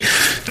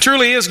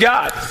truly is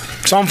God.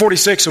 Psalm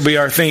 46 will be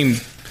our theme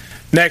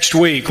next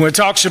week, when it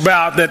talks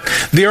about that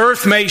the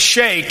earth may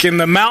shake and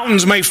the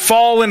mountains may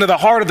fall into the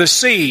heart of the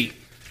sea,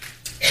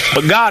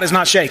 but God is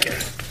not shaken.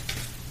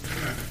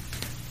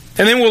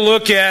 And then we'll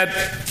look at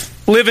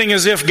living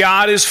as if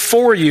God is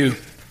for you.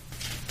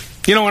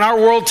 You know, in our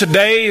world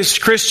today, as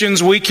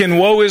Christians, we can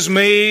woe is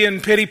me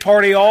and pity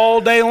party all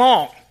day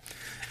long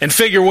and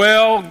figure,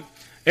 well,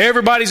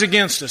 everybody's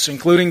against us,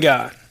 including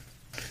God.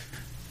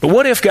 But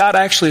what if God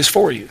actually is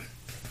for you?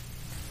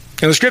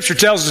 And the Scripture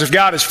tells us if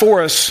God is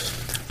for us,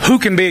 who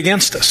can be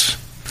against us?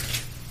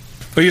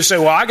 Well, you say,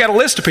 well, I got a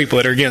list of people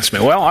that are against me.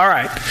 Well, all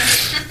right.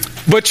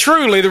 But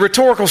truly, the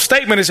rhetorical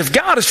statement is, if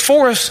God is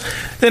for us,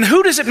 then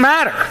who does it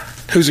matter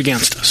who's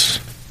against us?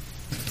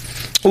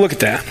 We'll look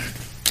at that.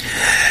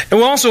 And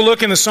we'll also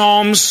look in the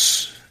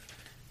Psalms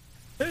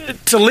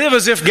to live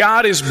as if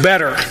God is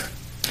better.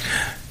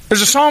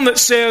 There's a psalm that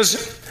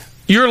says,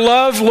 your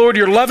love, Lord,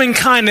 your loving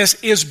kindness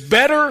is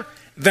better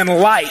than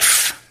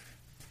life.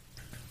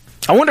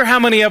 I wonder how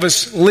many of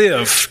us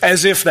live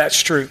as if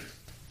that's true.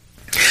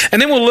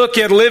 And then we'll look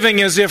at living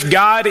as if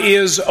God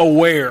is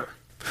aware.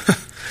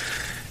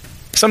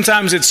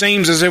 Sometimes it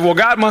seems as if, well,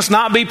 God must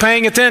not be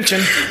paying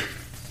attention.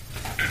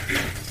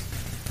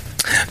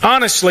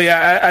 Honestly,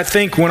 I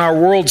think when our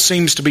world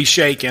seems to be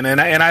shaken,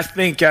 and I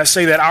think I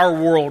say that our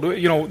world,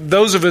 you know,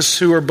 those of us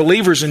who are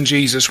believers in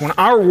Jesus, when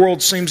our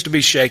world seems to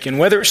be shaken,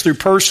 whether it's through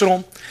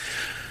personal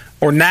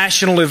or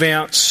national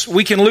events,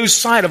 we can lose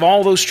sight of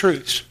all those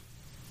truths.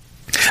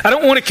 I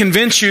don't want to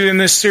convince you in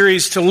this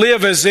series to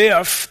live as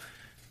if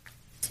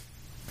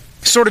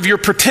sort of you're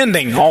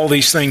pretending all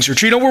these things are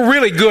true. You know, we're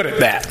really good at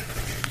that.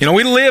 You know,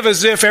 we live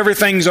as if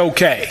everything's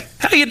okay.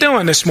 How you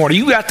doing this morning?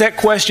 You got that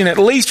question at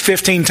least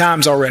 15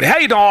 times already. How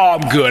you doing? Oh,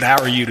 I'm good.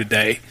 How are you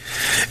today?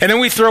 And then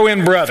we throw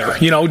in brother,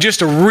 you know, just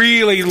to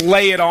really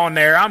lay it on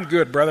there. I'm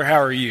good, brother. How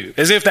are you?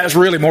 As if that's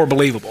really more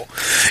believable.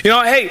 You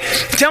know, hey,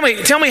 tell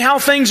me how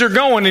things are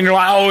going. And you're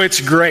like, oh, it's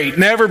great.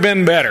 Never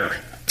been better.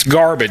 It's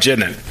garbage,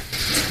 isn't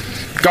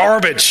it?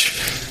 Garbage.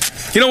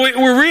 You know,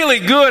 we're really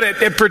good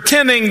at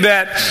pretending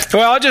that,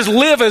 well, I'll just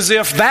live as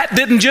if that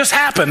didn't just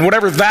happen,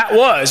 whatever that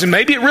was. And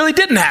maybe it really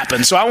didn't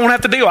happen, so I won't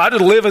have to deal. I'll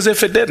just live as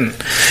if it didn't.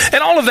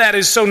 And all of that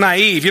is so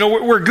naive. You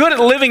know, we're good at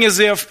living as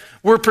if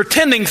we're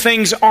pretending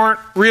things aren't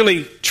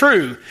really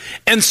true.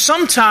 And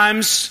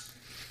sometimes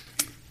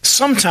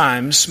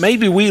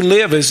maybe we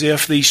live as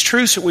if these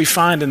truths that we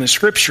find in the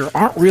Scripture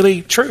aren't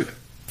really true.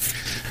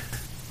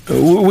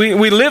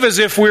 We live as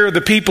if we're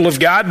the people of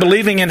God,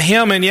 believing in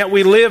Him, and yet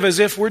we live as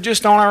if we're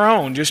just on our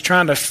own, just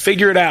trying to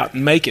figure it out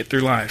and make it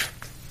through life.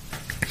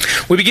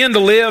 We begin to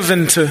live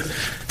and to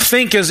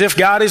think as if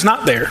God is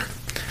not there,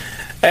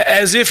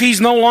 as if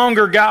He's no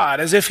longer God,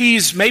 as if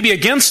He's maybe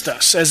against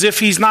us, as if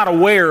He's not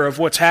aware of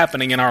what's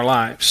happening in our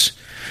lives.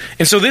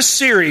 And so this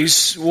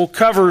series will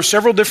cover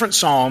several different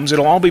Psalms.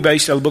 It'll all be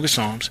based on the book of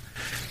Psalms.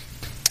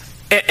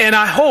 And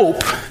I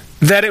hope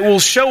that it will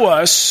show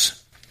us,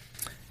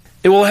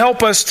 it will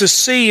help us to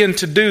see and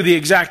to do the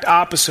exact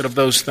opposite of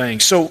those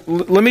things. So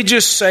let me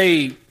just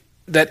say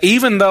that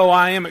even though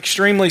I am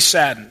extremely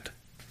saddened,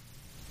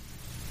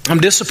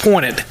 I'm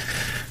disappointed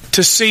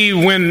to see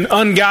when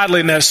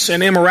ungodliness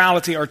and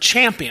immorality are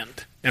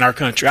championed in our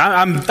country.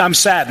 I'm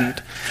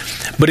saddened.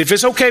 But if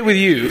it's okay with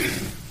you,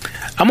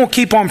 I'm going to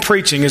keep on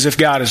preaching as if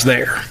God is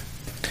there.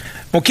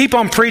 I'm going to keep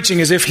on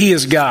preaching as if He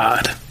is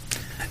God,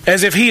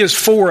 as if He is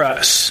for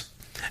us,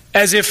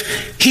 as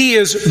if He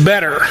is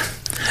better,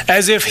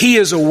 as if He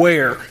is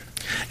aware.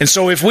 And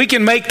so if we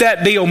can make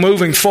that deal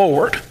moving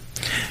forward,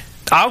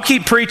 I'll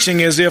keep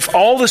preaching as if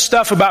all the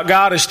stuff about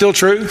God is still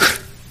true,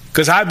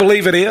 because I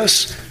believe it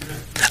is.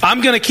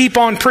 I'm going to keep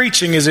on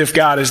preaching as if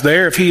God is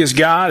there, if He is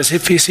God, as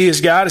if He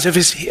is God, as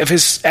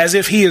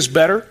if He is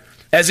better,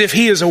 as if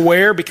He is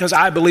aware, because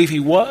I believe He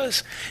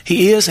was,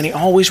 He is, and He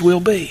always will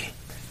be.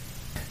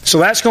 So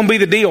that's going to be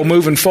the deal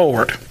moving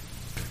forward.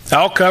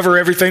 I'll cover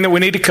everything that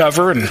we need to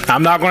cover, and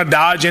I'm not going to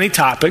dodge any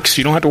topics.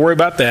 You don't have to worry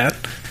about that.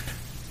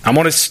 I'm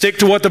going to stick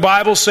to what the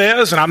Bible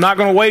says, and I'm not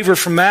going to waver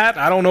from that.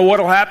 I don't know what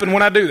will happen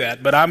when I do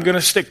that, but I'm going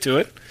to stick to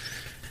it.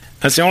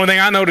 That's the only thing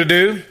I know to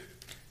do,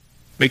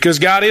 because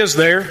God is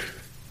there,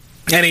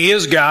 and He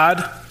is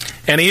God,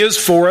 and He is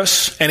for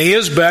us, and He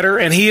is better,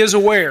 and He is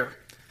aware,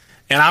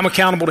 and I'm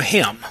accountable to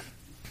Him.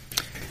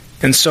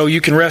 And so you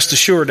can rest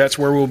assured that's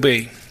where we'll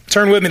be.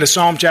 Turn with me to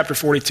Psalm chapter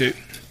 42.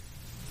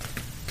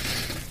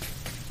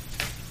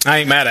 I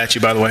ain't mad at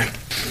you, by the way.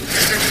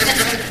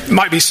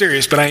 Might be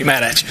serious, but I ain't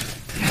mad at you.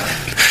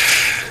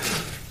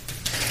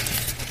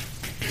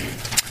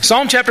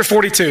 Psalm chapter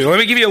 42. Let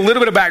me give you a little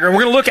bit of background.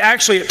 We're going to look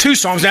actually at two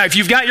Psalms. Now, if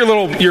you've got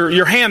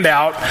your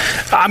handout,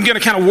 I'm going to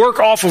kind of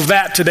work off of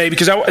that today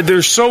because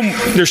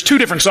there's two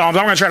different Psalms.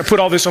 I'm going to try to put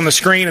all this on the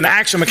screen, and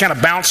actually I'm going to kind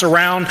of bounce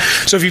around.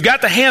 So if you've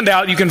got the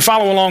handout, you can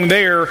follow along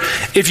there.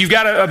 If you've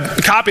got a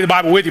copy of the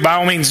Bible with you, by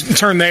all means,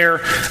 turn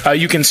there.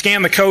 You can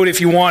scan the code if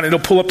you want. It'll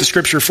pull up the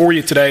scripture for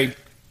you today.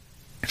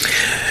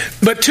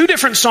 But two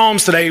different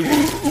Psalms today.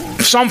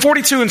 Psalm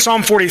 42 and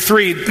Psalm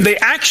 43, they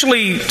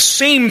actually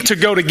seem to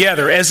go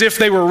together as if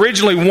they were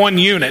originally one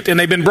unit, and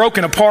they've been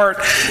broken apart,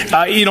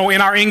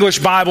 in our English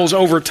Bibles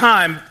over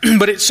time.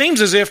 But it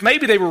seems as if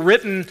maybe they were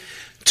written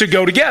to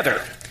go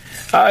together.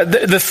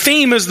 The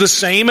theme is the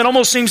same. It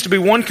almost seems to be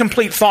one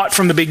complete thought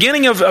from the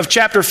beginning of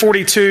chapter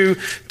 42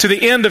 to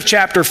the end of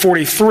chapter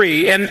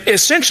 43. And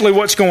essentially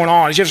what's going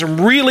on is you have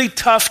some really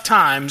tough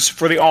times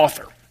for the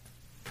author.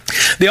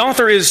 The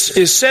author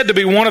is said to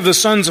be one of the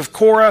sons of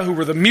Korah, who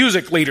were the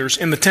music leaders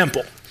in the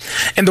temple.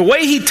 And the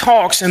way he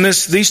talks in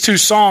these two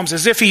psalms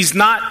is as if he's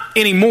not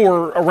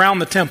anymore around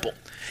the temple.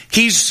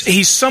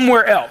 He's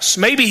somewhere else.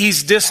 Maybe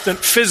he's distant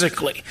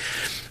physically.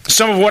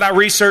 Some of what I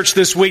researched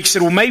this week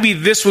said, well, maybe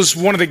this was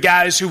one of the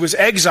guys who was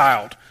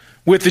exiled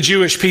with the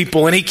Jewish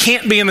people, and he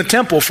can't be in the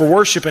temple for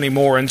worship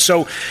anymore. And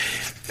so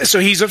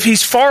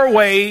he's far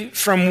away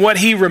from what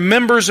he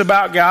remembers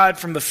about God,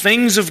 from the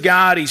things of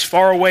God. He's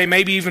far away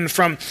maybe even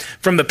from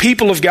the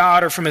people of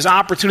God, or from his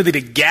opportunity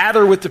to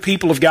gather with the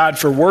people of God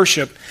for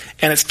worship,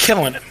 and it's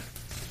killing him.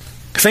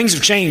 Things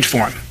have changed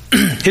for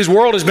him. His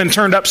world has been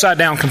turned upside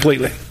down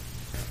completely.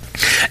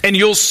 And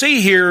you'll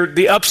see here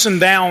the ups and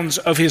downs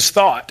of his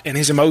thought and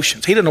his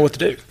emotions. He doesn't know what to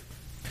do.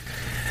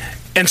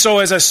 And so,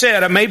 as I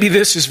said, maybe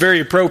this is very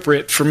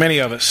appropriate for many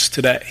of us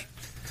today,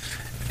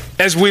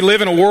 as we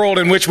live in a world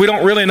in which we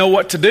don't really know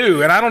what to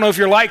do. And I don't know if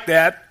you're like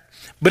that,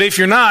 but if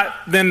you're not,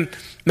 then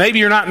maybe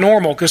you're not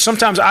normal, because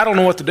sometimes I don't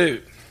know what to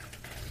do.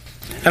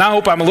 And I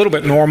hope I'm a little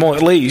bit normal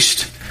at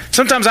least.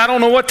 Sometimes I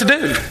don't know what to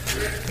do.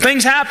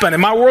 Things happen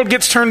and my world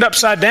gets turned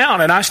upside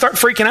down and I start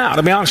freaking out,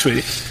 I'll be honest with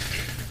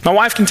you. My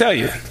wife can tell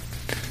you.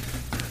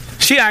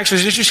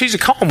 She's a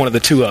calm one of the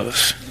two of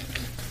us.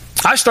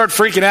 I start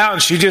freaking out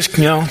and she just,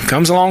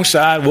 comes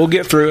alongside. We'll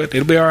get through it.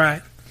 It'll be all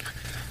right.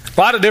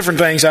 A lot of different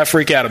things I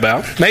freak out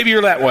about. Maybe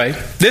you're that way.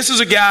 This is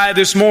a guy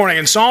this morning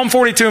in Psalm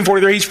 42 and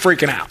 43, he's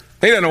freaking out.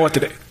 He doesn't know what to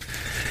do.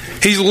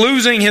 He's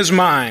losing his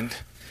mind.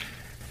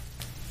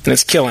 And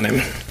it's killing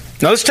him.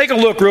 Now let's take a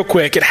look real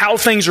quick at how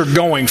things are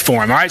going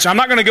for him. All right, so I'm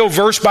not going to go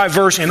verse by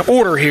verse in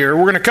order here.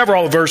 We're going to cover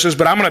all the verses,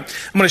 but I'm going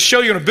to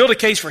show you and build a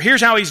case for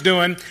here's how he's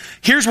doing.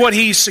 Here's what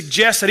he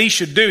suggests that he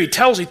should do. He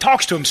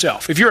talks to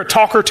himself. If you're a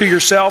talker to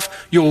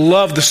yourself, you'll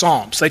love the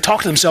Psalms. They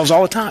talk to themselves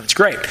all the time. It's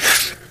great.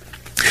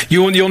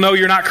 You'll know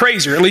you're not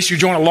crazy, or at least you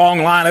join a long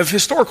line of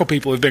historical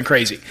people who've been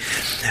crazy.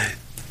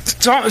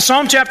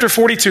 Psalm chapter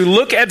 42,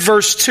 look at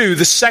verse 2,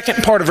 the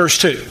second part of verse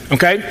 2,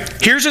 okay?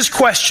 Here's his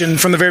question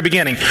from the very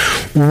beginning.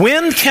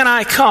 When can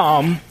I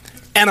come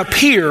and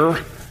appear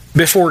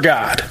before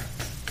God?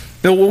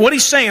 Now, what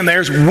he's saying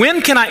there is,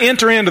 when can I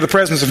enter into the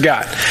presence of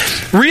God?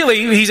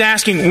 Really, he's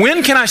asking,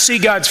 when can I see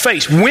God's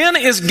face? When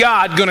is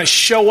God going to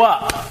show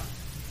up?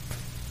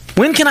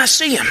 When can I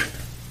see him?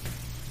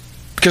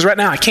 Because right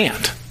now I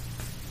can't.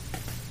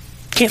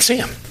 Can't see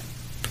him.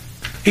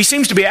 He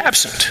seems to be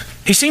absent.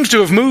 He seems to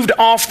have moved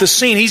off the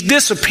scene. He's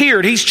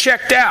disappeared. He's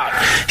checked out.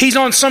 He's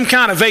on some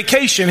kind of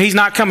vacation he's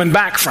not coming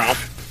back from.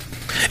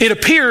 It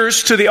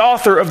appears to the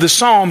author of the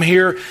psalm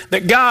here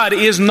that God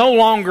is no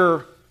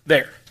longer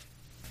there.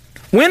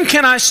 When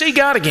can I see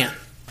God again?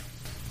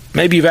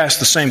 Maybe you've asked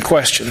the same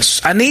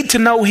questions. I need to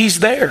know he's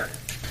there.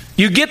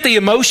 You get the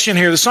emotion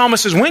here. The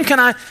psalmist says, when can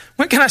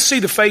I see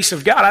the face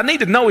of God? I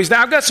need to know he's there.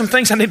 I've got some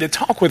things I need to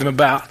talk with him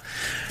about.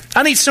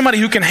 I need somebody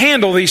who can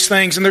handle these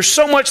things, and there's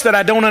so much that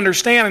I don't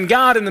understand, and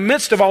God in the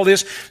midst of all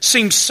this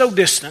seems so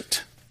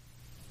distant.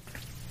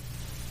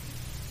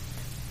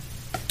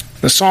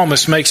 The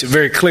psalmist makes it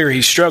very clear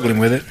he's struggling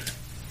with it.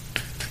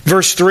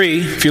 Verse 3,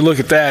 if you look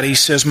at that, he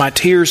says, my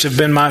tears have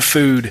been my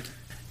food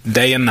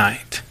day and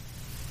night.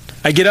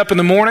 I get up in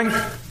the morning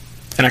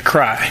and I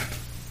cry.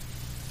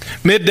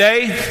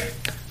 Midday,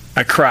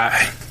 I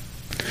cry.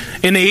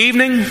 In the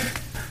evening,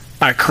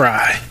 I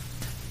cry.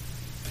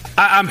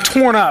 I'm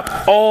torn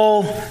up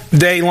all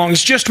day long.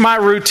 It's just my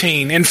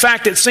routine. In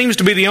fact, it seems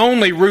to be the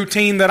only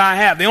routine that I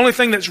have. The only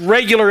thing that's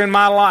regular in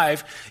my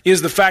life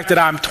is the fact that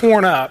I'm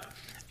torn up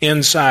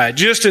inside.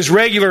 Just as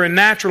regular and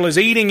natural as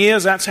eating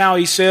is, that's how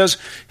he says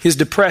his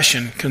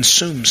depression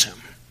consumes him.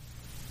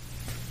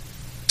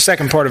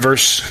 Second part of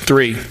verse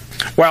 3.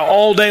 While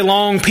all day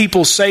long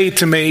people say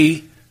to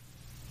me,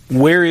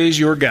 where is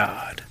your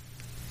God?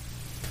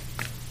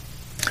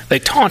 They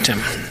taunt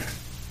him.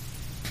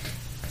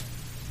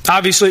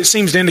 Obviously, it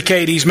seems to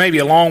indicate he's maybe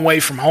a long way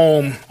from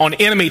home on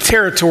enemy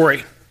territory.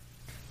 And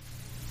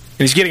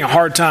he's getting a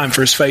hard time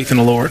for his faith in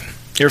the Lord.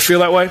 You ever feel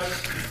that way?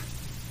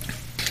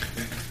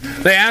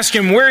 They ask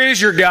him, where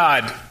is your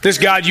God? This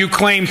God you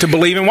claim to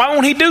believe in. Why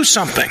won't he do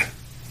something?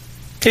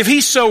 If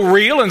he's so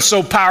real and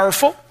so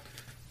powerful,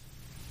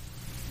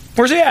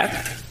 where's he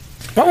at?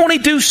 Why won't he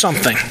do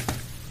something?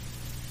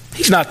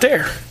 He's not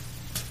there.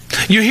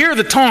 You hear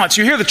the taunts,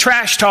 you hear the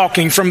trash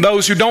talking from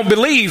those who don't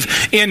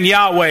believe in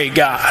Yahweh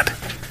God.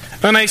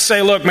 And they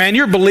say, look, man,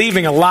 you're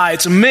believing a lie.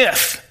 It's a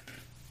myth.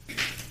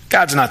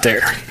 God's not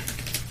there.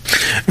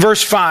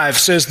 Verse 5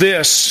 says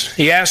this.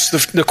 He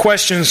asks the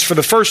questions for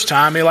the first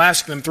time. He'll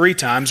ask them 3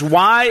 times.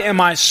 Why am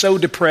I so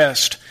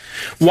depressed?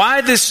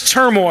 Why this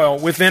turmoil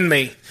within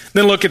me?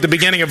 Then look at the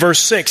beginning of verse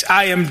 6.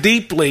 I am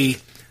deeply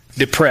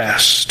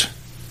depressed.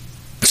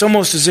 It's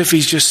almost as if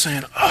he's just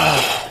saying,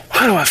 oh,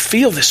 why do I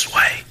feel this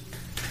way?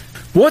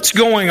 What's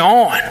going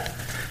on?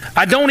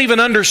 I don't even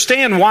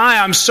understand why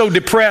I'm so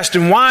depressed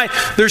and why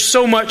there's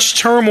so much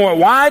turmoil.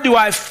 Why do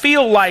I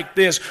feel like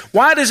this?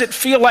 Why does it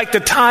feel like the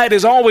tide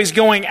is always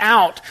going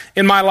out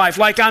in my life?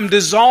 Like I'm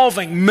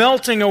dissolving,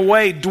 melting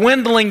away,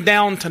 dwindling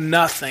down to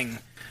nothing.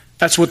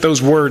 That's what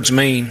those words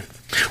mean.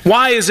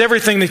 Why is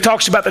everything, he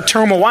talks about the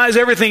turmoil, why is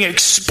everything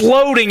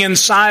exploding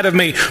inside of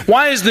me?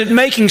 Why is it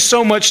making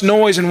so much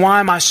noise and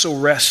why am I so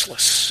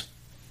restless?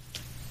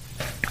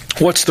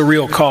 What's the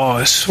real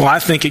cause? Well, I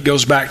think it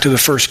goes back to the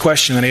first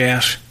question that he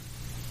asked.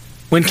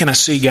 When can I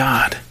see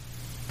God?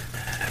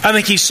 I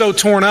think he's so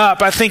torn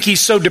up. I think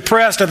he's so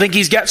depressed. I think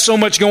he's got so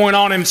much going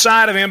on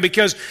inside of him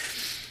because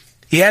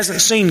he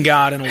hasn't seen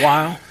God in a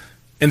while.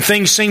 And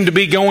things seem to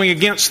be going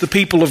against the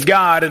people of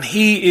God, and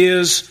he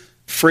is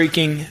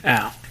freaking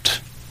out.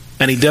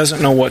 And he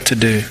doesn't know what to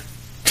do.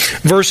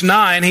 Verse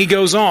 9, he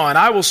goes on,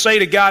 I will say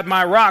to God,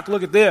 my rock,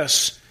 look at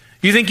this.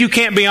 You think you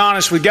can't be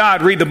honest with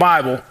God? Read the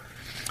Bible.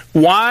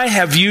 Why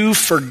have you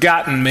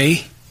forgotten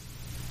me?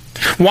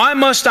 Why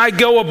must I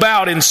go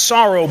about in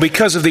sorrow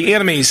because of the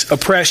enemy's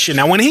oppression?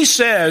 Now, when he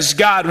says,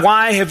 God,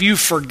 why have you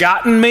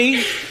forgotten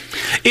me?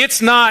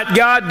 It's not,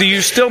 God, do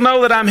you still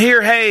know that I'm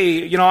here?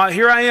 Hey,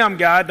 here I am,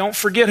 God. Don't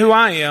forget who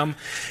I am.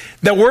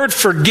 The word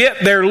forget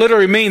there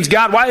literally means,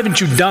 God, why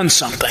haven't you done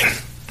something?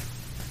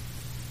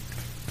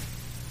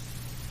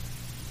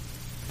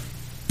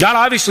 God,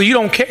 obviously you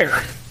don't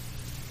care.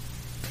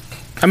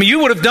 I mean, you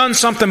would have done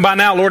something by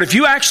now, Lord. If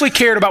you actually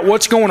cared about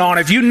what's going on,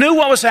 if you knew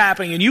what was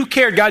happening and you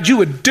cared, God, you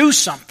would do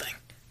something.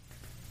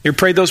 You ever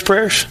prayed those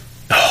prayers?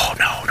 Oh,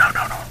 no.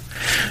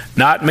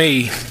 Not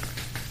me.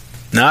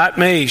 Not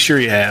me. Sure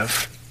you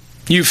have.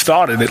 You've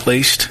thought it at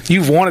least.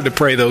 You've wanted to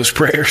pray those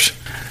prayers.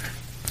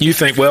 You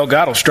think, well,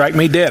 God will strike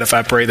me dead if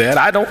I pray that.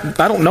 I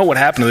don't know what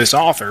happened to this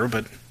author,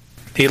 but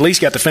he at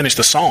least got to finish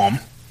the psalm.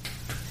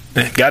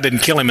 God didn't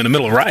kill him in the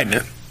middle of writing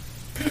it.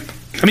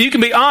 I mean, you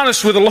can be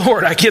honest with the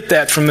Lord. I get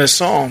that from this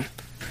psalm.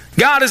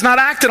 God has not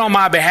acted on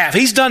my behalf.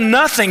 He's done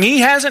nothing. He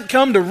hasn't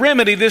come to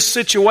remedy this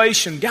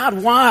situation.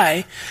 God,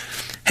 why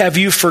have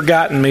you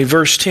forgotten me?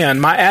 Verse 10,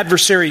 my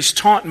adversaries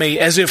taunt me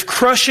as if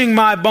crushing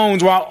my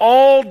bones, while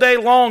all day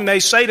long they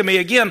say to me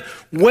again,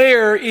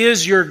 where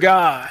is your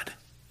God?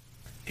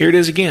 Here it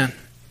is again.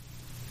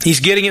 He's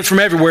getting it from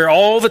everywhere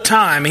all the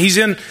time. He's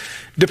in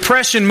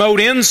depression mode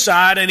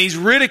inside, and he's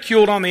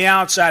ridiculed on the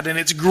outside, and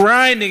it's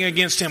grinding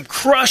against him,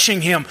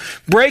 crushing him,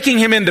 breaking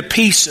him into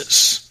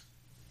pieces.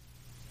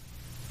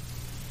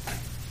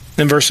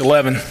 Then verse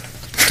 11,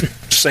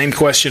 same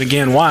question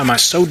again. Why am I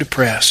so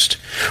depressed?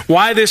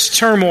 Why this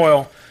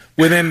turmoil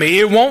within me?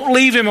 It won't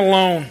leave him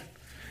alone.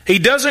 He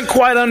doesn't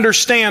quite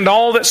understand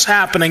all that's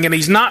happening, and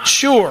he's not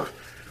sure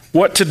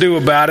what to do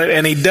about it,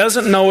 and he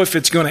doesn't know if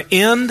it's going to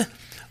end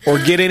or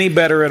get any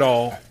better at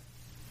all.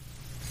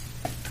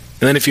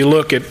 And then if you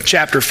look at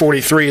chapter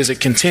 43 as it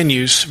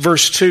continues,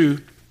 verse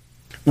 2,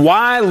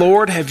 why,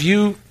 Lord, have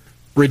you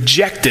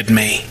rejected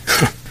me?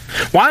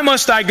 Why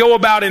must I go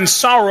about in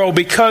sorrow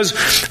because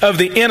of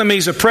the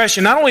enemy's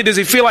oppression? Not only does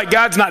he feel like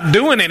God's not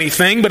doing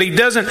anything, but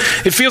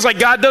it feels like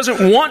God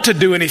doesn't want to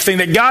do anything,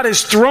 that God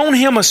has thrown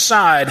him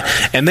aside.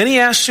 And then he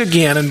asks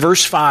again in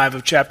verse 5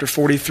 of chapter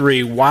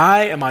 43,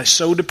 why am I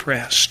so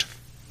depressed?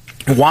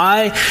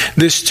 Why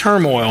this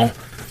turmoil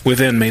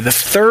within me? The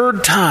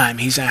third time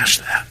he's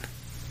asked that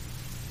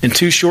in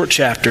 2 short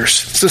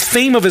chapters. It's the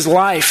theme of his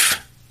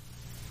life.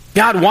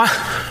 God,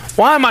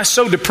 why am I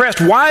so depressed?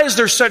 Why is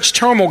there such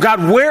turmoil? God,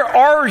 where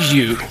are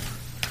you?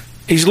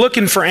 He's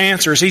looking for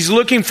answers. He's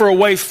looking for a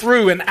way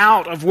through and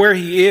out of where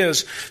he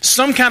is.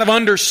 Some kind of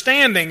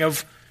understanding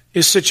of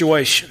his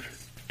situation.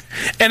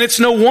 And it's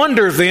no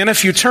wonder then,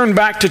 if you turn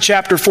back to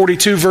chapter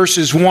 42,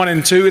 verses 1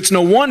 and 2, it's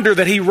no wonder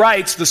that he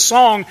writes the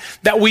song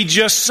that we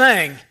just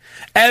sang.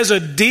 As a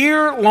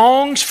deer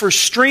longs for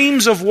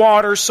streams of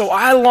water, so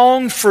I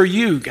long for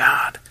you,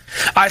 God.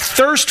 I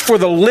thirst for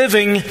the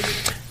living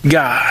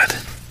God.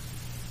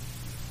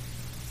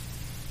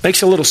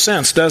 Makes a little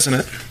sense, doesn't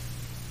it?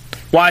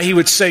 Why he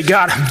would say,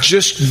 God, I'm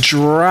just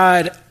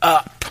dried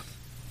up.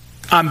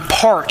 I'm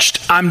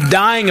parched. I'm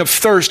dying of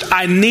thirst.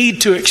 I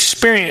need to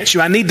experience you.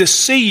 I need to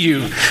see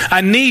you.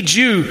 I need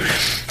you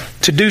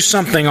to do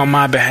something on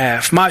my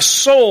behalf. My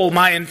soul,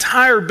 my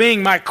entire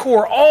being, my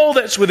core, all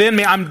that's within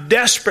me, I'm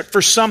desperate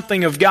for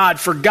something of God,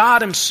 for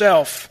God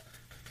himself.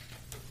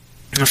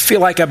 I feel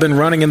like I've been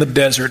running in the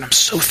desert. I'm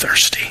so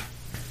thirsty.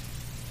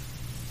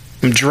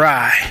 I'm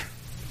dry.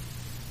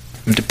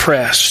 I'm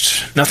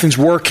depressed. Nothing's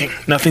working.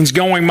 Nothing's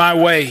going my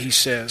way, he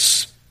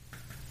says.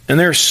 And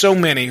there are so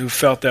many who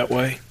felt that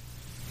way.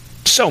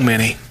 So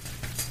many.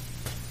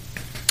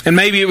 And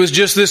maybe it was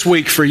just this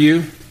week for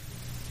you.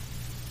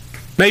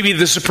 Maybe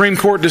the Supreme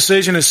Court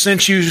decision has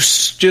sent you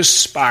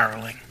just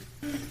spiraling.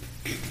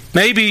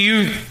 Maybe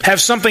you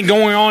have something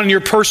going on in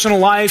your personal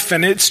life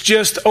and it's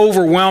just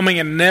overwhelming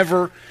and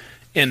never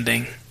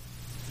ending.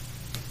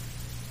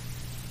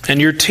 And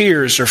your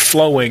tears are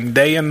flowing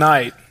day and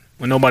night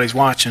when nobody's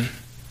watching.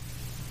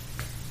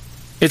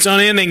 It's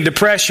unending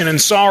depression and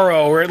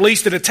sorrow, or at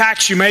least it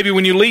attacks you maybe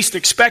when you least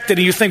expect it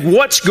and you think,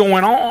 what's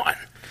going on?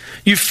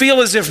 You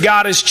feel as if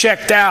God is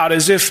checked out,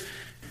 as if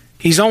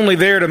He's only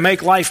there to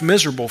make life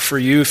miserable for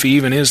you, if He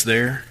even is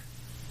there.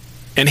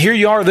 And here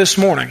you are this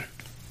morning,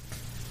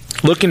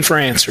 looking for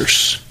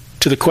answers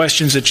to the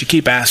questions that you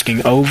keep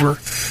asking over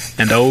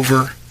and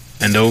over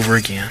and over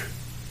again.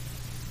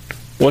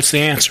 What's the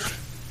answer?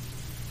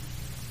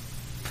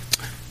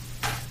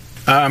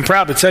 I'm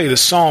proud to tell you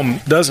this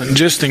psalm doesn't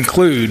just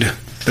include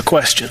the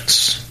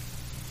questions,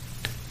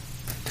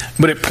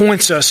 but it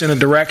points us in a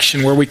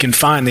direction where we can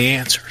find the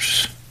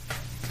answers.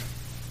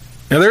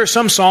 Now, there are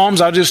some psalms,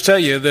 I'll just tell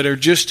you, that are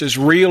just as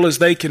real as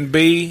they can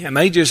be, and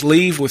they just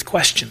leave with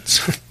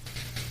questions.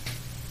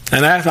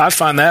 And I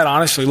find that,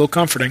 honestly, a little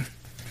comforting.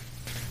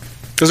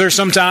 Because there's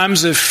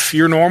sometimes, if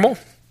you're normal,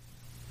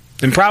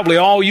 then probably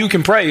all you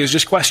can pray is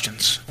just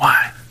questions.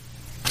 Why?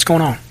 What's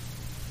going on?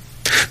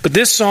 But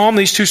this psalm,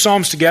 these two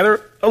psalms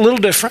together, a little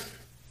different.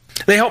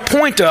 They help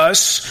point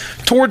us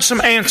towards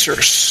some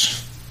answers.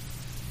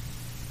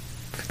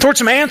 Towards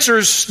some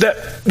answers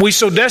that we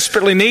so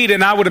desperately need,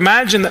 and I would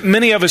imagine that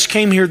many of us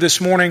came here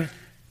this morning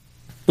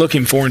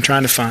looking for and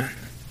trying to find.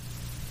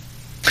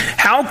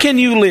 How can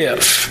you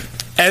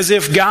live as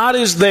if God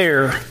is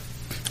there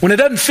when it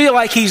doesn't feel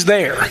like He's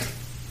there?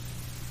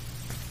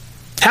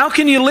 How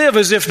can you live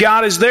as if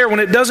God is there when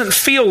it doesn't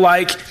feel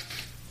like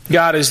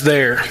God is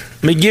there?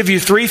 Let me give you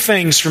three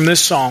things from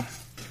this psalm.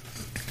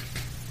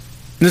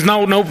 There's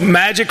no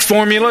magic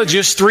formula,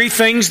 just three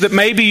things that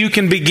maybe you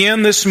can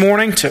begin this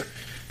morning to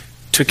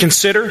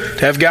consider,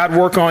 to have God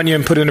work on you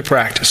and put into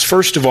practice.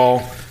 First of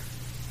all,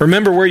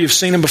 remember where you've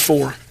seen Him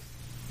before.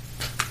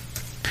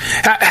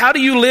 How do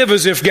you live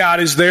as if God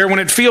is there when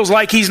it feels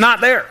like He's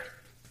not there?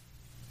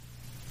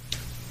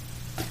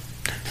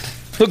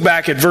 Look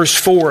back at verse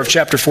 4 of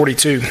chapter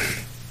 42.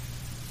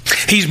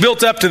 He's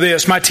built up to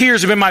this. My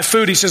tears have been my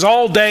food, he says,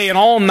 all day and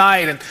all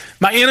night. And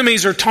my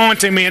enemies are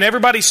taunting me and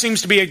everybody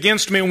seems to be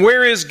against me. And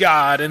where is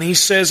God? And he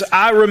says,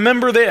 I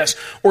remember this.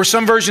 Or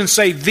some versions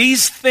say,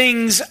 these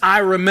things I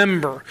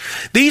remember.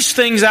 These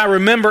things I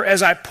remember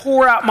as I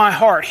pour out my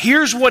heart.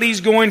 Here's what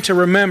he's going to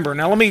remember.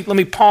 Now let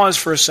me pause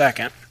for a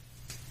second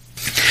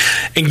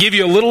and give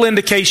you a little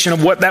indication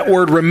of what that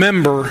word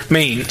remember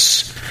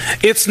means.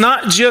 It's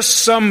not just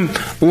some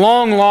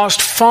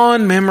long-lost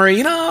fond memory.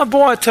 You know,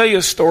 boy, I tell you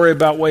a story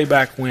about way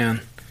back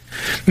when.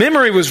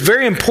 Memory was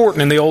very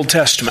important in the Old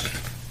Testament.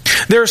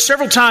 There are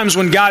several times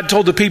when God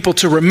told the people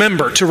to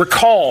remember, to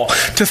recall,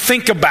 to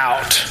think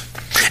about.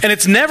 And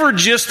it's never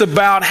just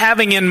about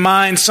having in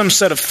mind some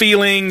set of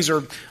feelings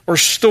or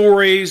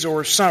stories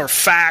or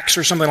facts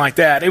or something like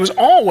that. It was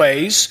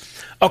always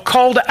a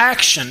call to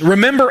action.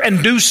 Remember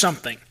and do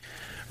something.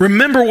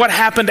 Remember what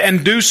happened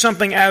and do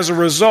something as a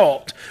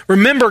result.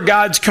 Remember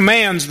God's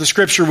commands, the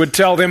Scripture would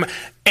tell them,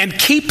 and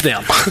keep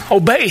them.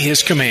 Obey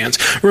His commands.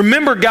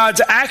 Remember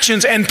God's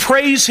actions and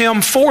praise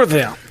Him for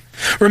them.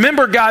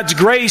 Remember God's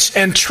grace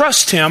and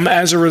trust Him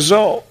as a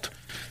result.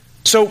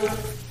 So,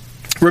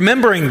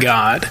 remembering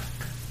God,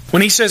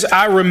 when He says,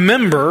 I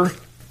remember,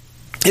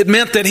 it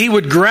meant that he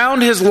would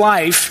ground his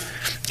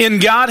life in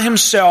God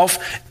Himself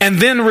and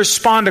then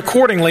respond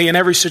accordingly in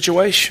every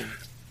situation.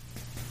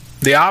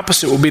 The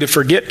opposite will be to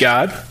forget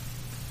God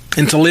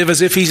and to live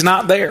as if He's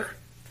not there.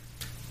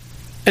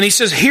 And he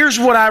says, here's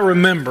what I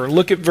remember.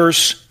 Look at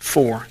verse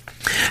 4.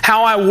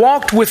 How I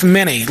walked with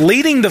many,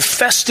 leading the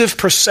festive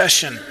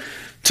procession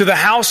to the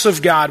house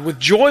of God with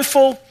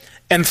joyful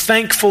and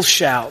thankful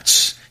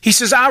shouts. He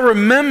says, I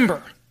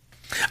remember.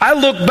 I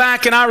look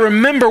back and I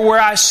remember where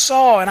I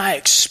saw and I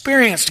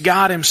experienced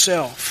God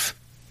Himself.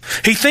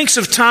 He thinks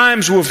of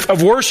times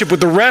of worship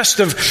with the rest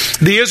of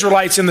the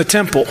Israelites in the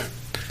temple.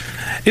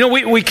 You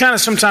know, we kind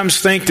of sometimes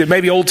think that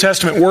maybe Old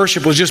Testament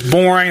worship was just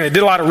boring. They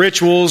did a lot of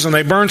rituals and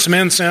they burned some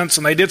incense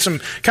and they did some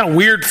kind of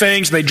weird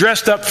things. And they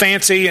dressed up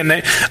fancy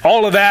and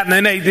all of that.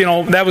 And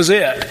then that was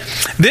it.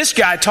 This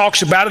guy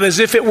talks about it as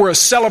if it were a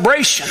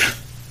celebration.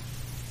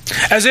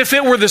 As if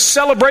it were the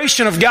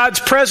celebration of God's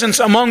presence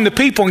among the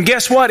people. And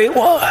guess what? It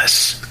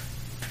was.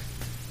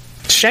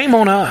 Shame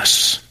on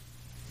us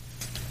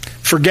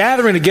for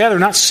gathering together,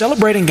 not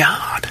celebrating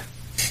God.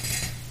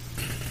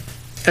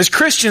 As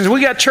Christians,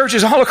 we got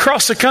churches all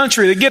across the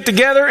country that get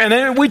together and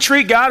then we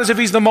treat God as if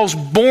He's the most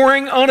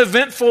boring,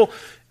 uneventful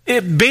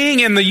being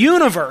in the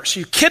universe.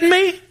 You kidding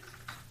me?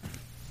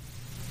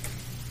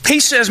 He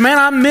says, man,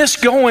 I miss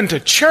going to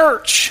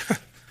church.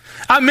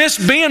 I miss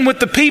being with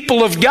the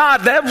people of God.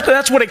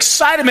 That's what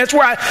excited me. That's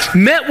where I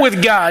met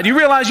with God. You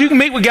realize you can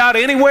meet with God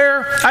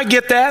anywhere? I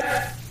get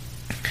that.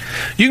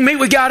 You can meet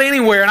with God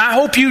anywhere, and I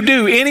hope you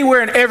do, anywhere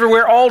and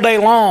everywhere all day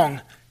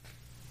long.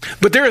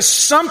 But there is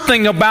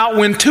something about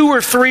when two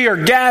or three are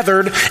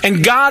gathered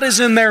and God is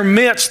in their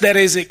midst that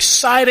is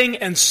exciting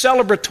and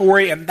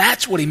celebratory, and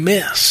that's what he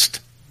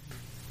missed.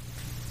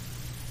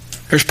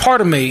 There's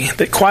part of me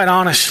that, quite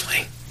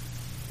honestly,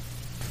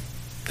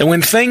 that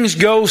when things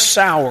go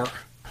sour,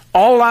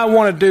 all I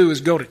want to do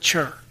is go to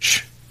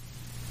church.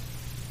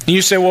 And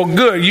you say, well,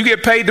 good, you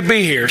get paid to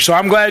be here, so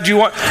I'm glad you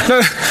want...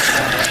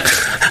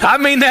 I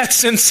mean that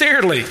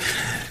sincerely.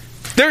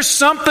 There's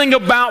something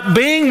about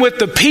being with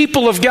the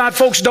people of God.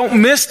 Folks,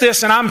 don't miss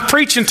this, and I'm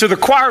preaching to the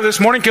choir this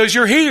morning because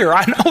you're here.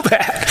 I know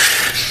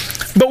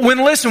that. But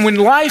when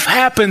life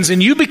happens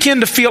and you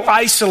begin to feel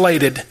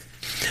isolated,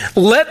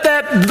 let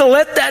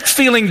that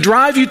feeling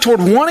drive you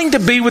toward wanting to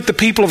be with the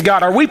people of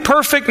God. Are we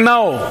perfect?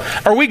 No.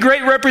 Are we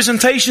great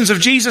representations of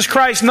Jesus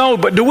Christ? No.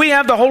 But do we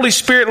have the Holy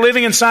Spirit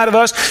living inside of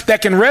us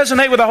that can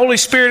resonate with the Holy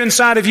Spirit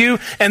inside of you,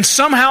 and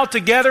somehow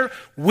together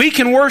we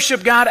can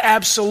worship God?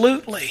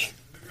 Absolutely.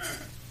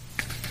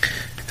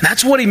 And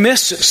that's what He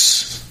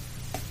misses.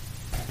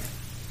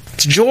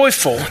 It's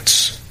joyful.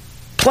 It's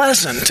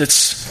pleasant. It's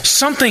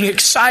something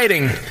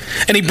exciting.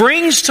 And He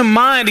brings to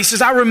mind, He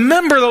says, I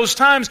remember those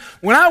times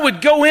when I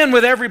would go in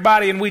with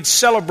everybody and we'd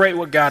celebrate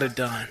what God had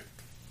done.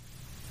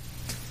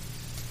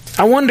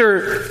 I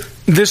wonder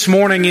this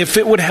morning if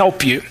it would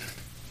help you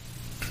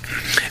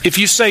if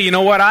you say, you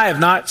know what, I have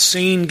not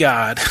seen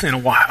God in a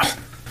while.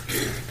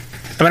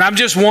 I mean, I'm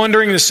just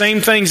wondering the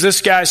same things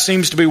this guy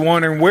seems to be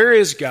wondering. Where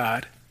is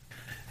God?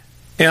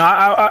 You know,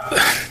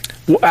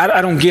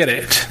 I don't get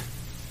it.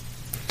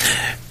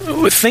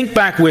 Think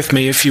back with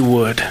me, if you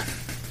would.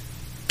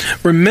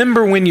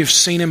 Remember when you've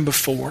seen Him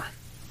before.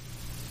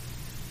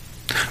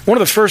 One of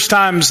the first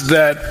times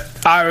that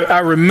I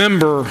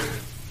remember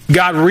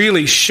God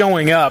really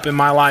showing up in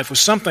my life was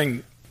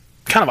something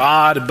kind of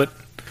odd, but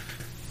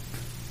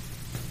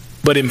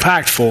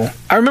impactful.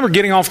 I remember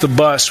getting off the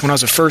bus when I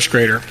was a first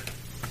grader.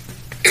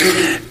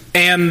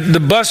 And the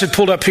bus had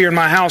pulled up here, and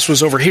my house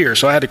was over here,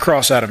 so I had to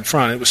cross out in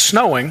front. It was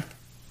snowing,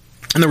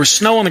 and there was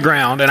snow on the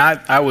ground, and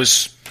I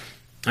was,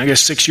 I guess,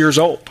 6 years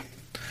old.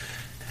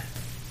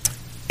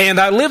 And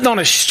I lived on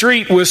a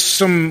street with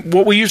some,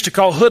 what we used to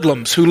call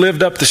hoodlums, who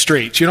lived up the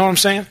street. You know what I'm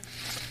saying?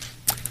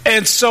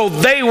 And so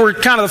they were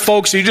kind of the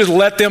folks, you just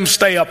let them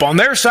stay up on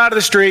their side of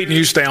the street, and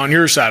you stay on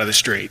your side of the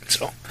street.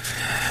 So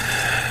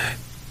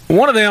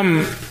one of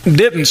them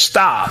didn't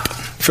stop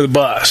for the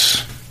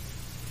bus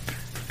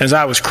as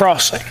I was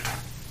crossing.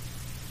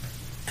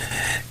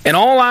 And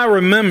all I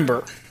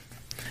remember,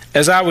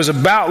 as I was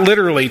about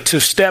literally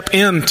to step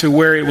into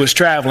where it was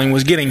traveling,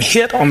 was getting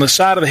hit on the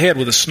side of the head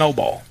with a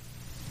snowball.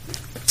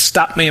 It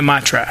stopped me in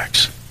my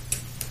tracks.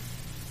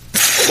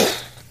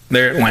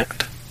 There it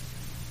went,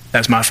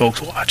 as my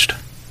folks watched.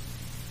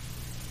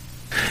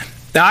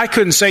 Now, I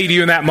couldn't say to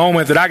you in that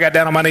moment that I got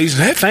down on my knees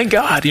and said, hey, thank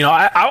God. You know,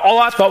 all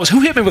I thought was,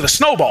 who hit me with a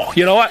snowball?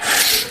 You know what?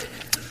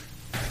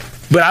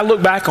 But I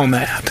look back on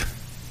that,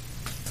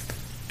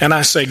 and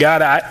I say,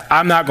 God,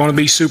 I'm not going to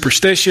be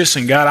superstitious,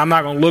 and God, I'm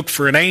not going to look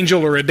for an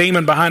angel or a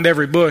demon behind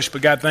every bush,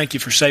 but God, thank you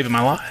for saving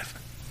my life.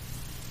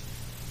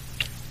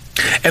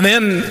 And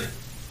then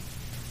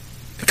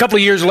a couple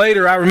of years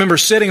later, I remember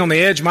sitting on the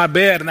edge of my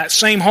bed in that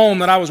same home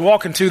that I was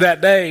walking to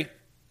that day.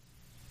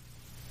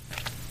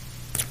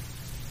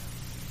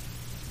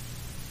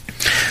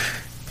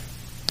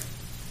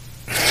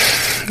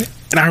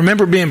 And I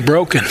remember being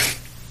broken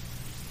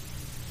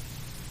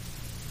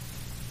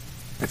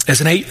as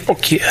an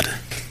 8-year-old kid.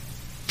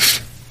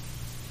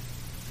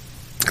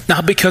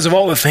 Not because of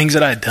all the things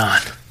that I had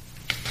done,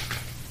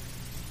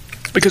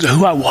 because of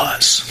who I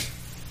was.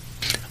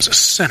 I was a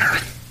sinner.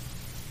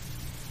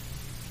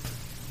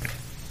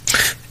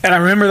 And I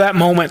remember that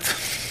moment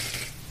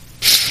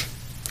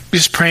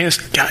just praying,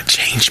 God,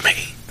 change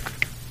me.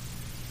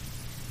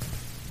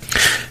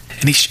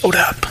 And He showed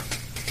up.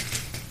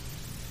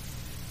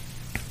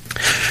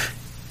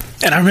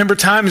 And I remember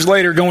times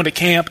later going to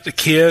camp as a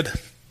kid,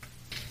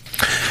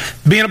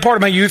 being a part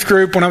of my youth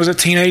group when I was a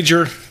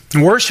teenager,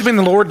 and worshiping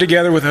the Lord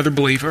together with other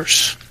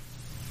believers,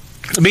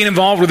 being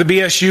involved with the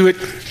BSU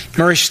at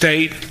Murray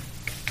State,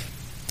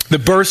 the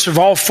births of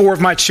all 4 of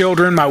my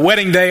children, my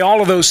wedding day,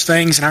 all of those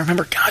things. And I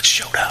remember God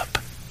showed up.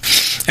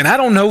 And I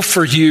don't know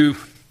for you,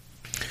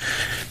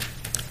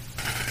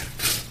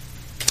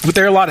 but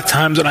there are a lot of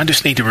times that I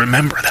just need to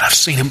remember that I've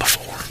seen Him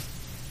before.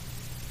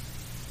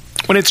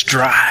 When it's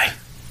dry,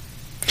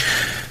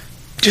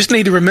 just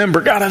need to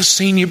remember, God, I've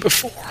seen you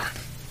before.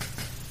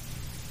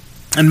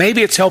 And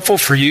maybe it's helpful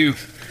for you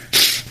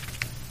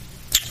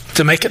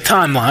to make a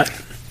timeline.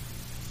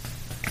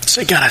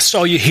 Say, God, I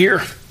saw you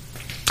here,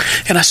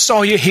 and I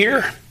saw you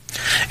here,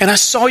 and I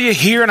saw you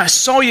here, and I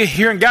saw you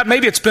here. And God,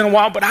 maybe it's been a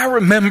while, but I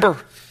remember.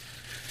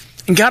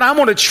 And God, I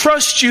want to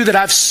trust you that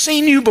I've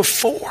seen you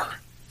before.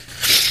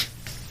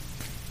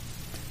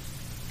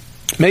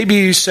 Maybe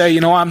you say,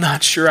 you know, I'm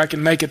not sure I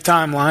can make a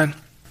timeline.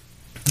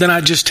 Then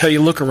I just tell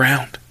you, look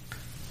around.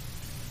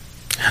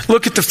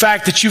 Look at the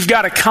fact that you've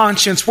got a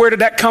conscience. Where did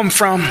that come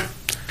from?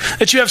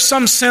 That you have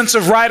some sense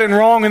of right and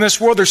wrong in this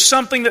world. There's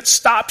something that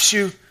stops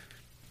you.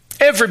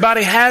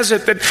 Everybody has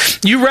it, that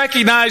you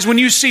recognize when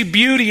you see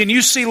beauty and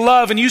you see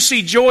love and you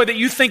see joy, that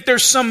you think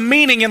there's some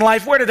meaning in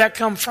life. Where did that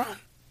come from?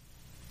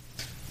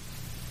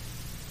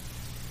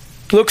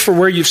 Look for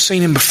where you've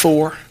seen Him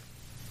before.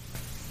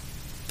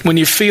 when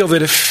you feel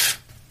that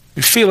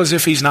you feel as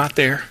if He's not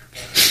there,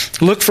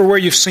 look for where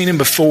you've seen Him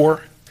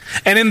before.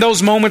 And in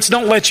those moments,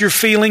 don't let your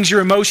feelings, your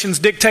emotions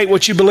dictate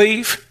what you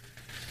believe.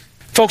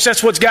 Folks,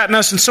 that's what's gotten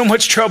us in so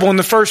much trouble in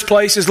the first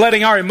place, is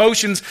letting our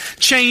emotions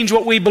change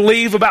what we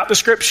believe about the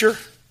Scripture.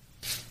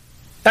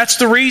 That's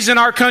the reason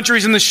our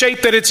country's in the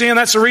shape that it's in.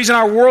 That's the reason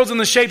our world's in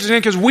the shape it's in,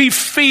 because we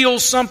feel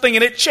something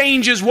and it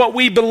changes what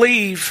we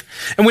believe.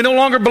 And we no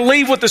longer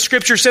believe what the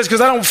Scripture says because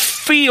I don't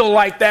feel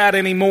like that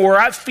anymore.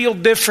 I feel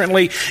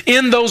differently.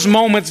 In those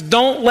moments,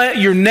 don't let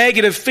your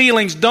negative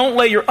feelings, don't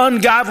let your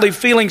ungodly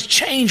feelings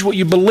change what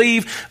you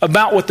believe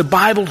about what the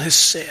Bible has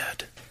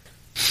said.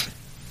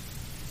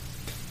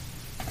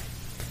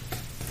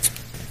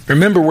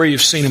 Remember where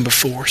you've seen Him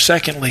before.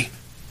 Secondly,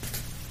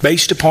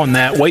 based upon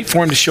that, wait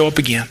for Him to show up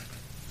again.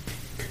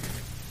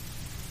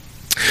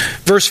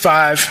 Verse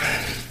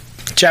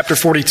 5, chapter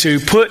 42,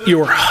 put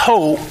your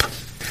hope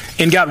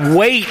in God.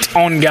 Wait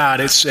on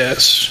God, it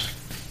says.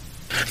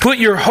 Put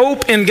your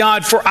hope in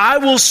God, for I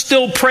will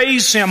still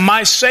praise Him,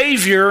 my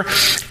Savior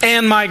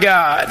and my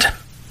God.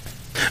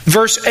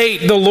 Verse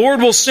 8, the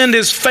Lord will send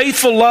His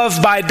faithful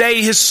love by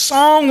day. His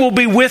song will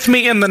be with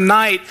me in the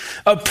night,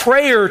 a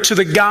prayer to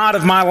the God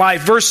of my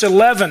life. Verse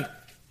 11,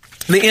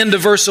 the end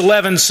of verse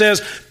 11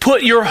 says,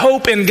 put your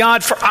hope in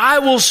God, for I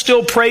will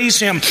still praise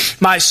Him,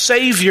 my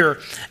Savior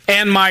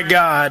and my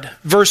God.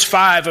 Verse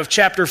 5 of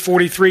chapter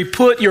 43,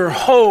 put your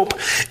hope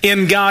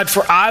in God,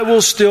 for I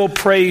will still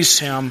praise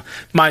Him,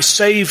 my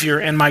Savior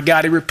and my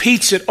God. He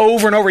repeats it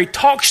over and over. He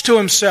talks to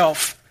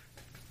himself.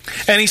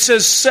 And he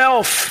says,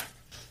 self,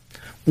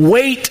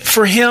 wait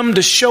for Him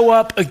to show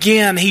up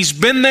again. He's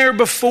been there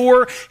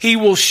before. He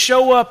will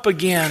show up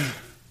again.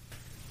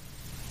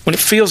 When it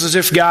feels as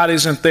if God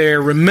isn't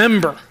there,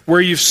 remember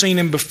where you've seen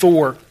Him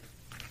before.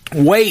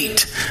 Wait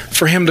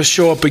for Him to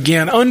show up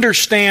again.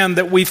 Understand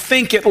that we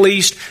think at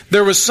least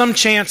there was some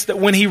chance that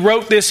when He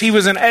wrote this, He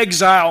was in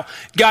exile.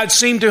 God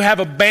seemed to have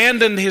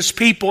abandoned His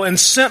people and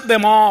sent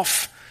them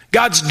off.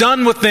 God's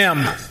done with them.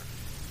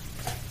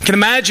 You can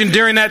imagine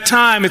during that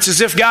time, it's as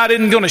if God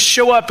isn't going to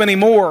show up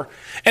anymore.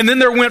 And then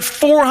there went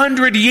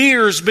 400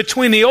 years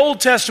between the Old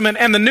Testament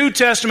and the New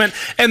Testament,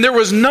 and there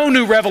was no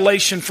new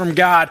revelation from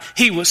God.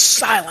 He was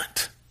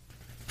silent.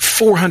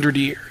 400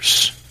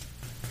 years.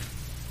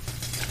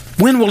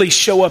 When will He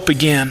show up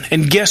again?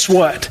 And guess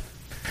what?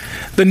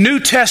 The New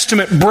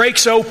Testament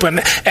breaks open,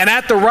 and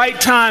at the right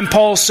time,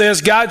 Paul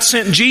says, God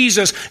sent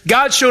Jesus.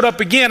 God showed up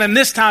again, and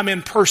this time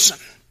in person.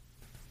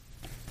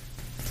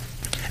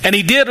 And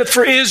He did it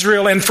for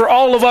Israel and for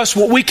all of us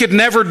what we could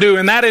never do,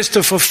 and that is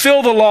to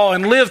fulfill the law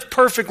and live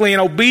perfectly in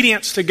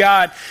obedience to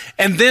God,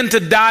 and then to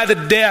die the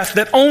death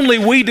that only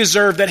we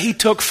deserve, that He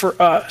took for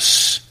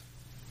us.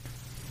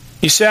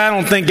 You say, I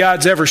don't think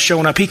God's ever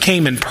shown up. He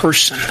came in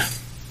person.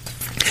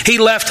 He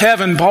left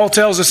heaven, Paul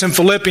tells us in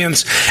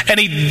Philippians, and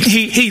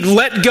he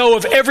let go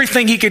of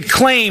everything he could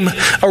claim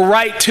a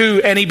right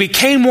to, and He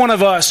became one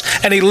of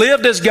us, and He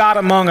lived as God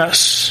among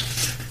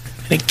us,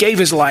 and He gave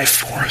His life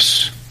for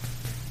us.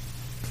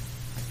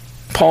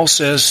 Paul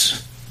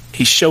says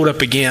He showed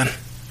up again.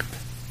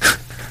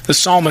 The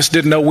psalmist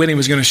didn't know when he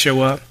was going to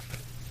show up.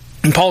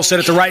 And Paul said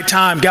at the right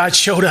time, God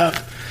showed up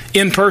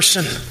in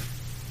person.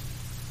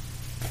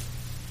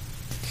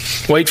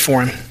 Wait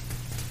for Him.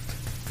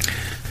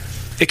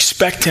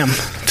 Expect Him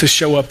to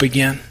show up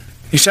again.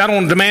 You say, I don't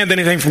want to demand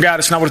anything from God.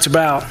 It's not what it's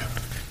about.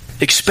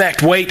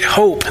 Expect, wait,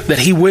 hope that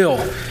He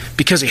will,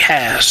 because He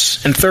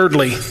has. And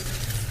thirdly,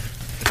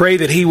 pray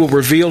that He will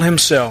reveal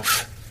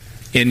Himself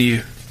in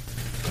you.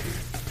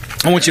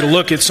 I want you to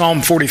look at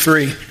Psalm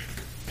 43.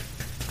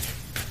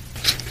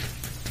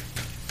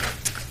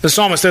 The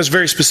psalmist has a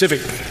very specific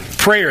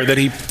prayer that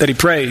he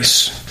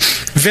prays.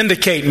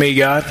 Vindicate me,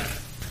 God,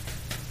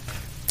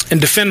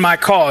 and defend my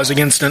cause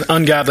against an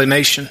ungodly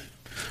nation.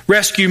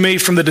 Rescue me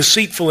from the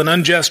deceitful and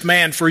unjust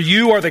man, for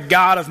You are the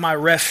God of my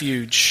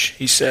refuge,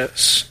 he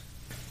says.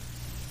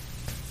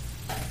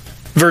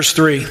 Verse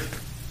 3.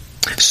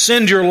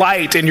 Send Your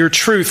light and Your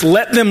truth.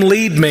 Let them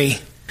lead me.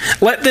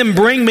 Let them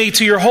bring me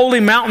to Your holy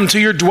mountain, to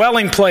Your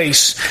dwelling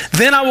place.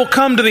 Then I will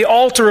come to the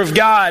altar of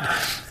God,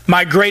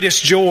 my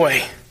greatest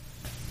joy.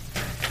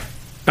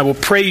 I will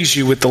praise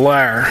You with the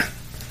lyre.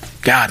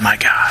 God, my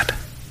God.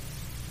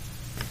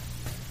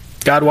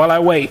 God, while I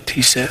wait,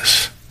 he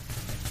says,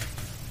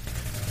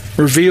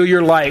 reveal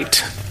Your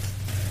light.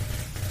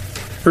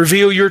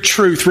 Reveal Your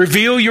truth.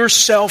 Reveal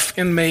Yourself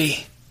in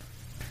me.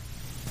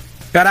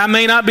 God, I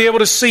may not be able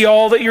to see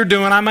all that You're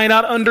doing. I may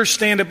not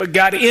understand it, but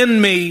God, in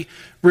me,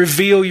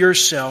 reveal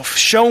Yourself.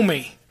 Show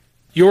me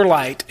Your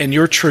light and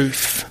Your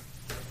truth.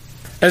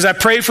 As I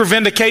pray for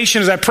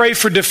vindication, as I pray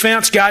for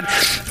defense, God,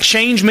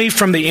 change me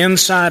from the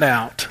inside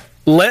out.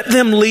 Let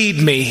them lead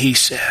me, he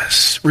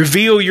says.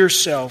 Reveal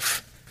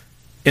Yourself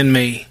in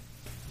me.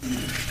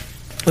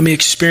 Let me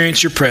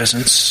experience Your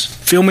presence.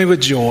 Fill me with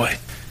joy.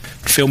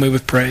 Fill me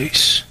with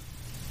praise.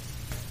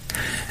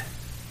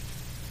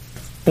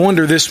 I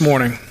wonder this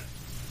morning,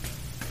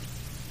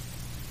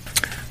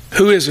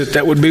 who is it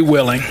that would be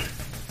willing,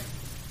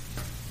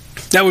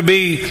 that would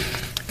be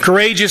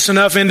courageous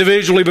enough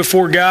individually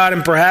before God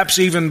and perhaps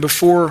even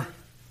before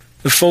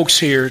the folks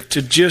here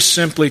to just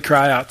simply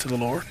cry out to the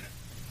Lord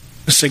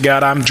and say,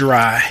 God, I'm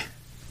dry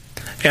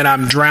and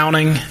I'm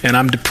drowning and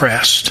I'm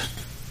depressed.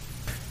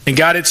 And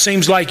God, it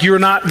seems like you're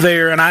not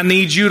there, and I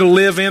need you to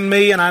live in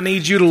me, and I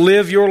need you to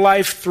live your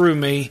life through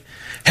me.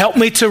 Help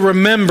me to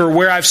remember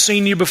where I've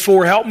seen you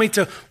before. Help me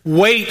to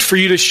wait for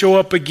you to show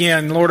up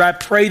again. Lord, I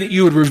pray that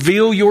you would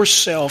reveal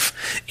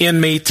yourself in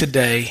me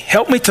today.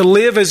 Help me to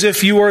live as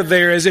if you are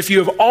there, as if you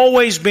have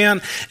always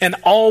been and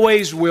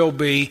always will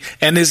be,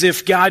 and as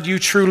if, God, you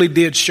truly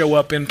did show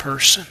up in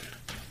person.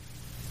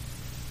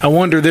 I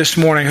wonder this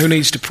morning who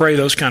needs to pray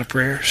those kind of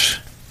prayers.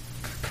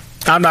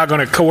 I'm not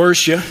going to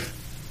coerce you,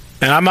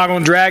 and I'm not going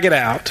to drag it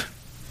out.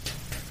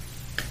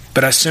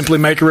 But I simply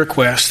make a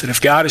request that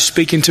if God is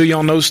speaking to you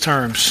on those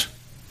terms,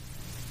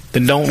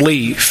 then don't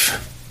leave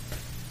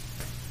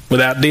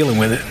without dealing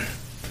with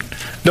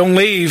it. Don't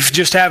leave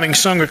just having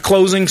sung a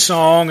closing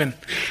song and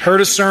heard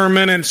a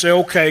sermon and say,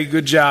 okay,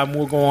 good job, and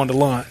we'll go on to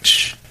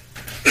lunch.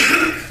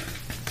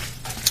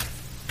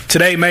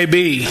 Today may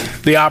be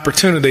the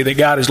opportunity that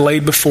God has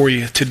laid before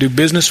you to do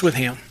business with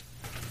Him,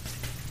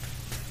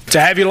 to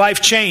have your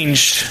life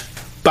changed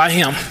by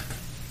Him.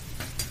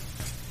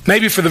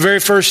 Maybe for the very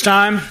first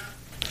time,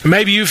 or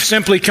maybe you've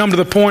simply come to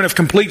the point of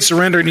complete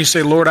surrender and you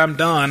say, Lord, I'm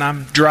done,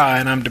 I'm dry,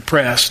 and I'm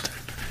depressed,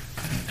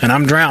 and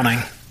I'm drowning.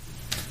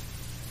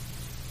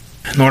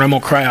 And Lord, I'm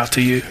going to cry out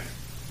to you.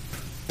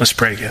 Let's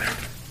pray together.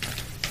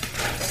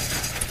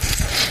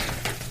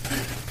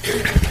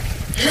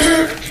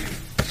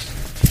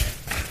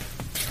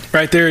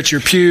 Right there at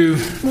your pew,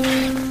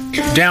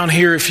 down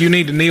here if you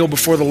need to kneel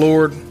before the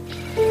Lord.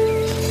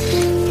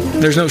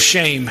 There's no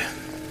shame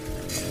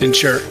in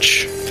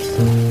church.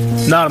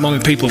 Not among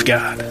the people of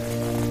God.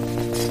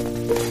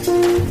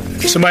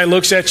 If somebody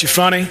looks at you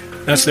funny,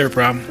 that's their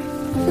problem.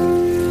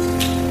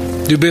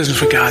 Do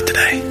business with God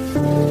today.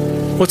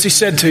 What's He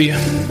said to you?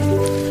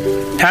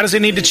 How does He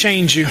need to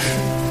change you?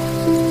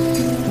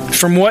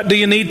 From what do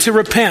you need to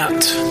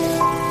repent?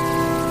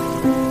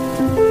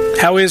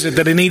 How is it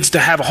that He needs to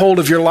have a hold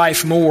of your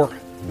life more?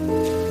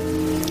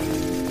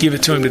 Give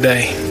it to Him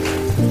today.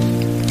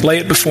 Lay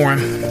it before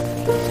Him.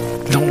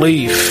 Don't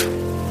leave.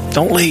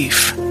 Don't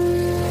leave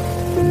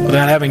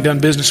without having done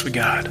business with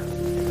God.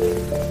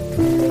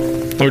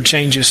 Lord,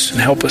 change us and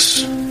help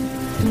us.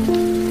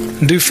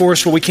 And do for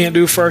us what we can't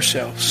do for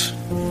ourselves.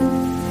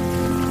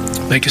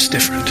 Make us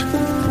different.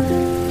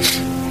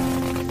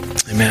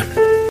 Amen.